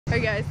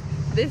Alright guys,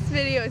 this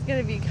video is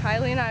going to be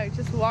Kylie and I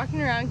just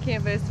walking around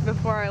campus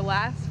before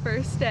our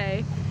first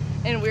day,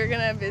 and we're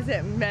going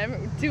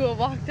to do a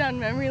walk down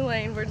memory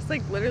lane. We're just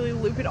like literally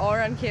looping all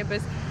around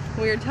campus.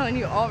 We are telling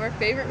you all of our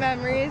favorite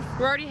memories.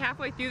 We're already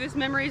halfway through this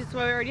memories, that's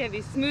why we already have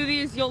these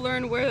smoothies. You'll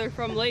learn where they're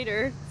from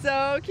later.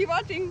 So keep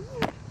watching.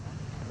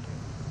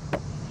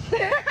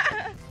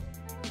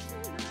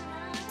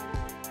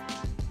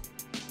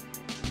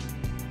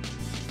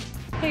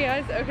 Hey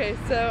guys, okay,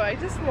 so I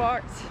just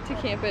walked to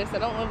campus. I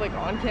don't live like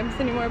on campus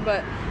anymore,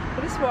 but I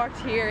just walked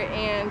here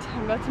and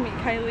I'm about to meet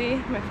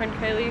Kylie, my friend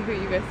Kylie, who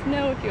you guys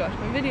know if you watch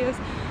my videos.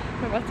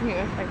 I'm about to meet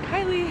my friend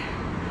Kylie,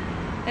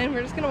 and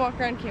we're just gonna walk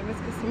around campus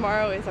because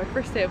tomorrow is our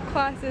first day of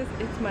classes.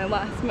 It's my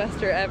last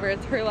semester ever.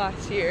 It's her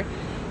last year.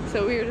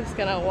 So we are just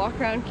gonna walk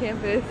around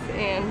campus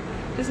and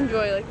just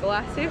enjoy like the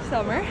last day of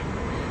summer.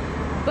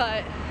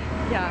 But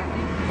yeah,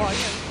 I'm walking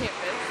around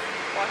campus,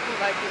 walking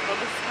by people,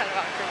 this is kind of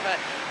awkward, but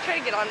try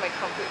to get on my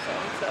comfort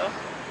zone, so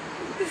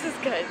this is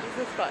good, this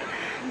is fun.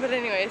 But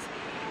anyways,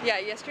 yeah,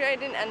 yesterday I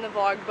didn't end the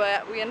vlog,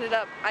 but we ended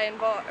up, I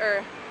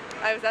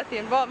was at the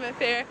involvement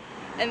fair,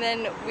 and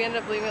then we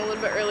ended up leaving a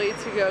little bit early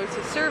to go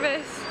to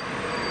service.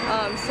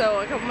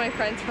 So a couple of my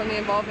friends from the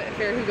involvement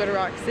fair who go to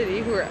Rock City,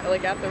 who are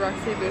like at the Rock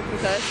City booth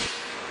with us,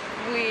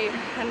 we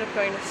ended up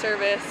going to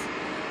service.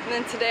 And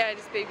then today I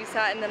just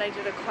babysat, and then I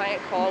did a client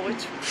call, a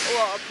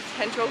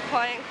potential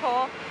client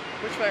call,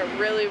 which went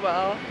really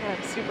well, and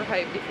I'm super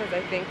hyped because I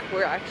think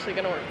we're actually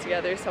going to work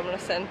together. So I'm going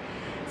to send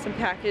some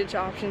package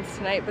options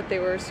tonight, but they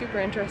were super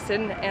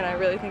interested, and I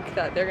really think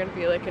that they're going to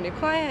be like a new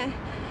client,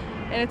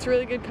 and it's a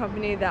really good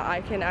company that I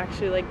can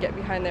actually like get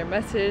behind their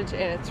message,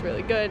 and it's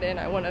really good, and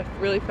I want to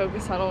really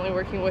focus on only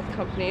working with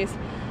companies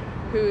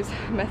whose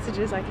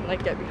messages I can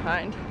like get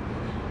behind.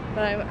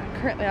 But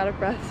I'm currently out of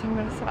breath, so I'm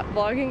going to stop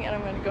vlogging and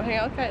I'm going to go hang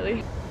out with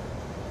Kylie.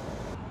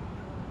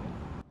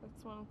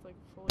 That's one that's like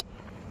fully...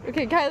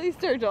 Okay, Kylie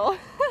Sturgill.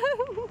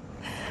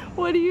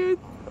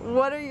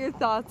 What are your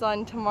thoughts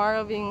on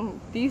tomorrow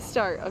being the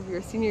start of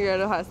your senior year at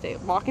Ohio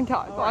State? Walk and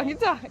talk, walk and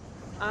talk.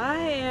 I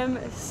am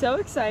so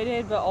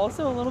excited, but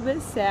also a little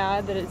bit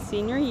sad that it's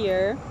senior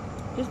year,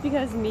 just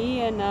because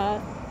me and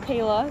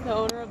Kayla, the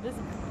owner of this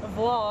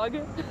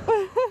vlog,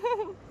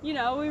 you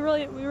know, we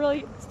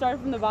really started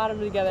from the bottom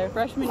together.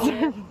 Freshman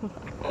year,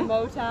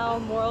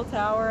 Motown, Moral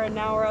Tower, and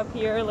now we're up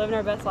here living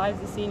our best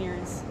lives as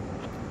seniors.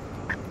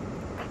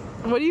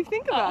 What do you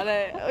think about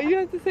it? Oh, you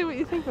have to say what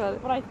you think about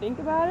it. What I think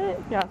about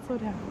it? Yeah, slow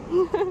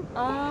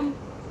down.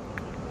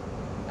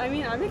 I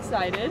mean, I'm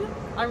excited.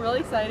 I'm really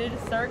excited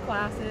to start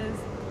classes,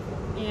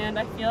 and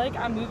I feel like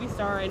I'm a movie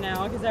star right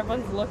now because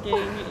everyone's looking,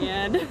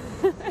 and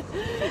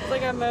it's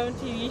like I'm my own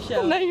TV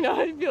show. Now you know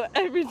how I feel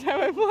every time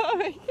I pull out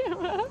my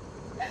camera.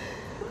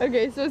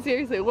 Okay, so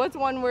seriously, what's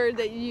one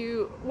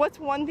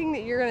thing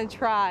that you're gonna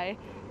try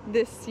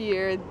this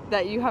year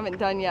that you haven't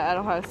done yet at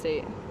Ohio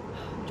State?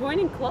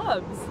 Joining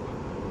clubs.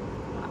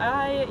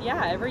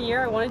 Yeah, every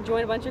year I want to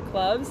join a bunch of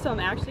clubs, so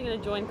I'm actually going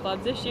to join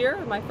clubs this year.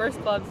 My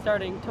first club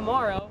starting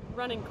tomorrow,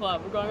 running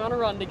club. We're going on a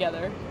run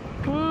together.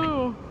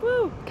 Woo!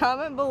 Woo!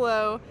 Comment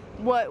below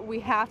what we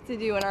have to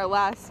do in our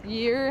last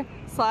year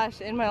 /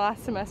 in my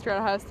last semester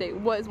at Ohio State.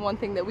 What is one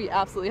thing that we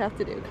absolutely have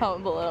to do?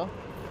 Comment below.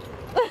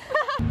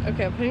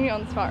 Okay, I'm putting you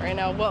on the spot right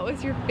now. What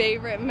was your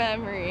favorite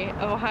memory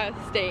of Ohio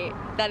State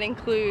that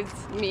includes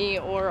me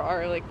or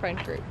our like friend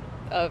group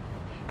of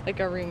like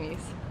our roomies?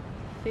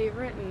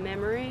 Favorite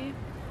memory?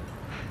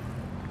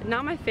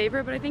 Not my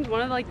favorite, but I think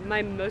one of like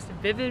my most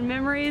vivid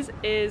memories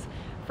is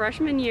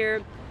freshman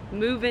year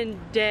move-in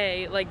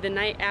day, like the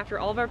night after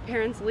all of our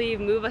parents leave,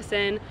 move us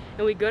in,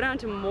 and we go down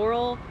to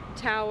Moral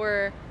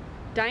Tower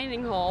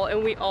dining hall,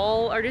 and we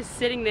all are just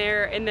sitting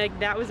there, and like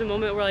that was a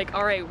moment where like,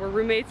 all right, we're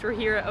roommates, we're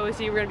here at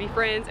OSU, we're gonna be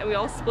friends, and we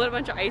all split a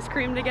bunch of ice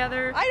cream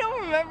together. I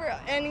don't remember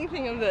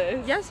anything of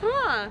this. Yes,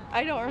 huh?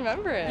 I don't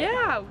remember it.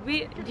 Yeah,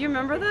 do you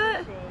remember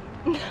that?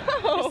 No.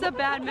 It's a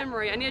bad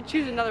memory. I need to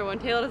choose another one.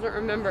 Taylor doesn't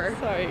remember.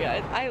 Sorry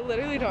guys, I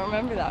literally don't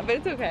remember that, but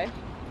it's okay.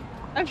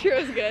 I'm sure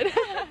it was good.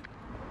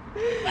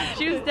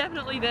 She was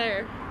definitely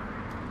there.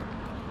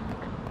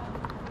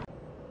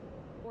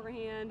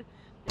 Forehand.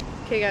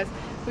 Okay guys,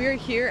 we are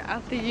here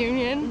at the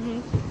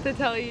Union to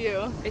tell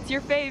you. It's your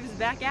faves,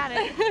 back at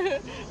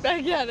it.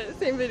 Back at it,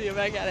 same video,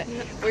 back at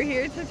it. We're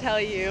here to tell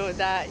you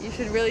that you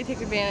should really take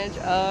advantage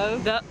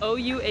of the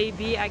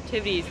OUAB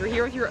activities. We're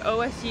here with your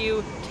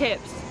OSU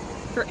tips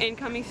for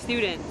incoming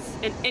students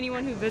and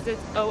anyone who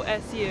visits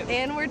OSU.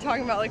 And we're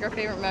talking about like our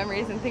favorite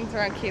memories and things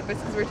around campus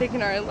because we're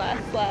taking our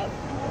last lap.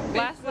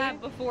 Last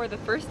lap before the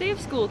first day of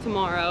school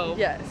tomorrow.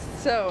 Yes,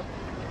 so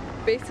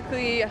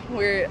basically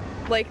we're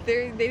like,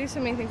 they do so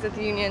many things at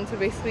the Union, so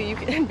basically you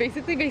can,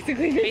 basically.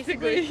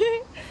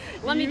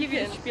 Let me give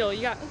you the spiel.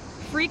 You got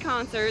free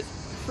concerts,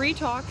 free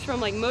talks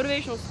from like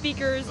motivational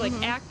speakers, like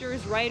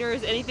actors,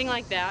 writers, anything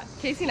like that.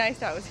 Casey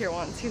Neistat was here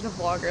once, he's a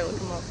vlogger, look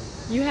him up.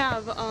 You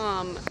have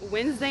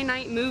Wednesday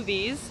night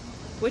movies,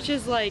 which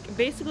is like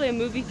basically a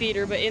movie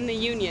theater but in the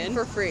Union.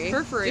 For free.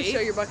 For free. Just show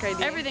your Buck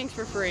ID. Everything's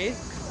for free.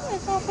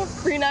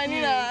 Free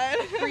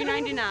 99. Free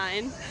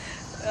 99.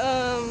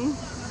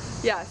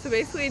 Yeah, so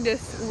basically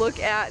just look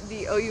at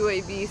the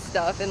OUAB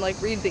stuff and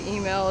like read the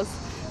emails.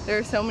 There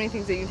are so many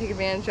things that you take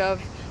advantage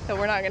of that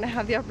we're not gonna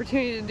have the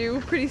opportunity to do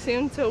pretty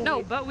soon. So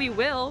no, but we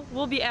will.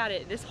 We'll be at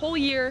it this whole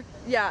year.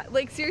 Yeah,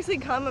 like seriously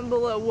comment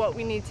below what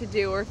we need to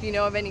do, or if you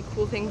know of any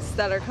cool things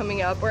that are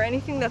coming up, or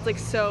anything that's like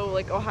so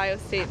like Ohio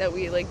State that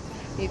we like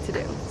need to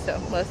do. So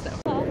let us know.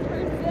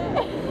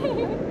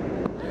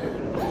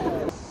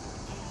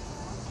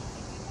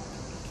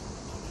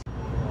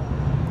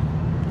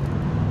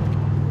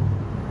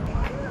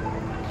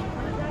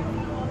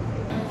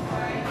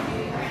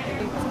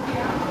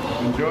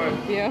 Enjoy.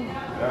 Yeah.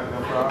 Yeah,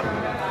 no problem.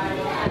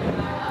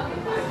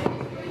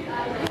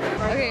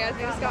 Okay guys,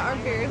 we just got our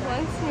berry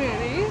blend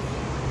smoothies,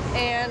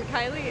 and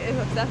Kylie is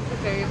obsessed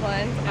with berry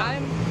blends.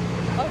 I'm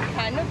a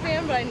kind of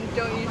fan, but I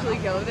don't usually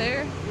go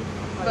there.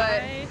 But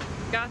I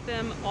got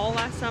them all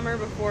last summer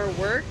before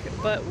work,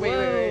 but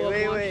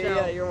wait,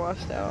 yeah, you're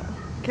washed out.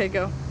 Okay,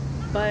 go.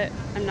 But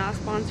I'm not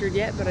sponsored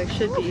yet, but I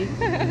should be.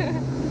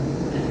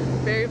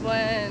 Berry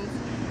blends.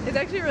 It's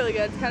actually really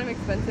good. It's kind of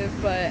expensive,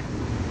 but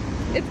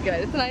it's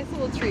good. It's a nice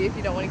little treat if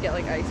you don't want to get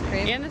like ice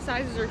cream. And the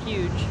sizes are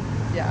huge.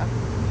 Yeah.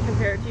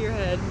 Compare it to your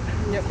head.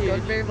 Yep, go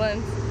with berry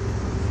blends.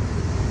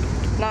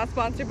 Not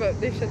sponsored, but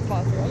they should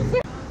sponsor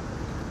us.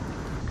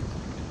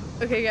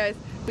 Okay guys,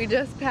 we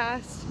just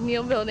passed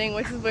Neal Building,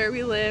 which is where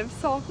we live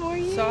sophomore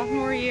year.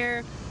 Sophomore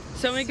year.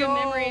 So many good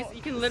memories.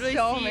 You can literally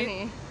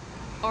see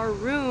our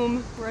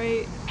room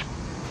right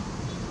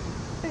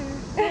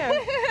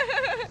there.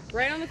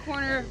 Right on the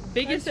corner.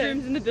 Biggest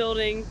rooms in the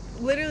building.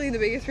 Literally the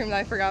biggest room.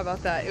 I forgot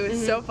about that. It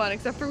was so fun,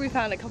 except for we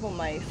found a couple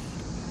mice.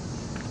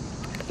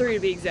 3 to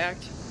be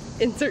exact.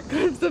 Insert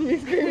clips of me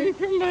screaming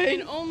for mice.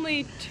 And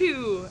only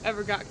 2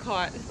 ever got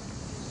caught.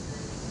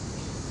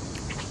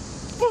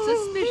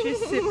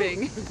 Suspicious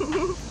sipping.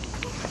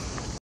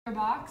 Our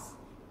box.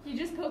 He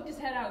just poked his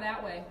head out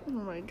that way. Oh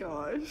my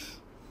gosh.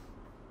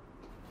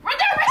 Right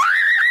there! Right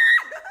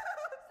there!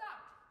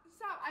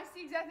 Stop! I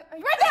see exactly.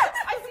 Right there!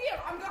 I see him!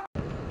 I'm going.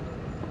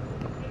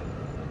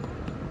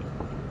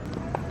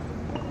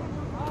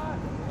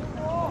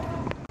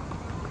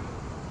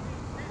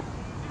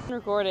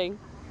 Recording.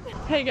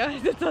 Hey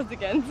guys, it's us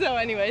again. So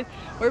anyways,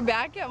 we're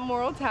back at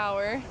Morrill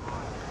Tower.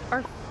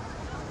 Our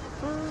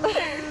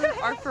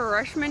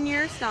freshman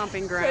year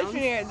stomping grounds.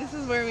 Freshman year, this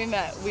is where we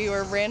met. We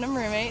were random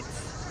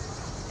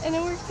roommates, and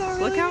it worked out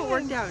really Look how it good.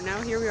 worked out. Now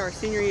here we are,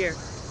 senior year.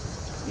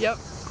 Yep.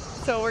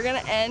 So we're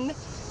gonna end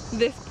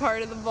this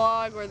part of the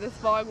vlog, or this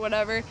vlog,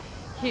 whatever,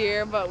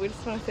 here. But we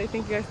just want to say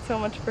thank you guys so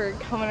much for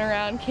coming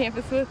around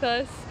campus with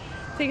us,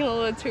 taking a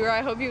little tour.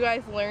 I hope you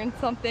guys learned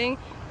something.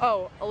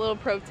 Oh, a little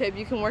pro tip,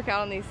 you can work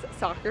out on these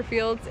soccer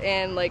fields,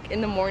 and like in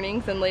the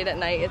mornings and late at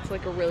night, it's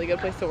like a really good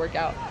place to work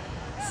out.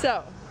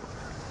 So,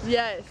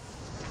 yes,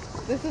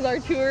 this is our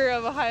tour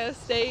of Ohio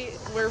State.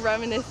 We're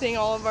reminiscing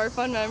all of our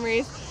fun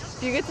memories.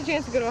 If you get the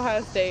chance to go to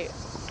Ohio State,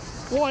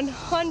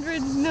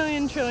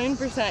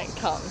 100,000,000,000,000,000%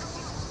 come.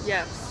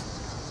 Yes.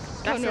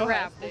 That's a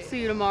wrap. We'll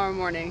see you tomorrow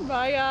morning.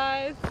 Bye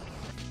guys.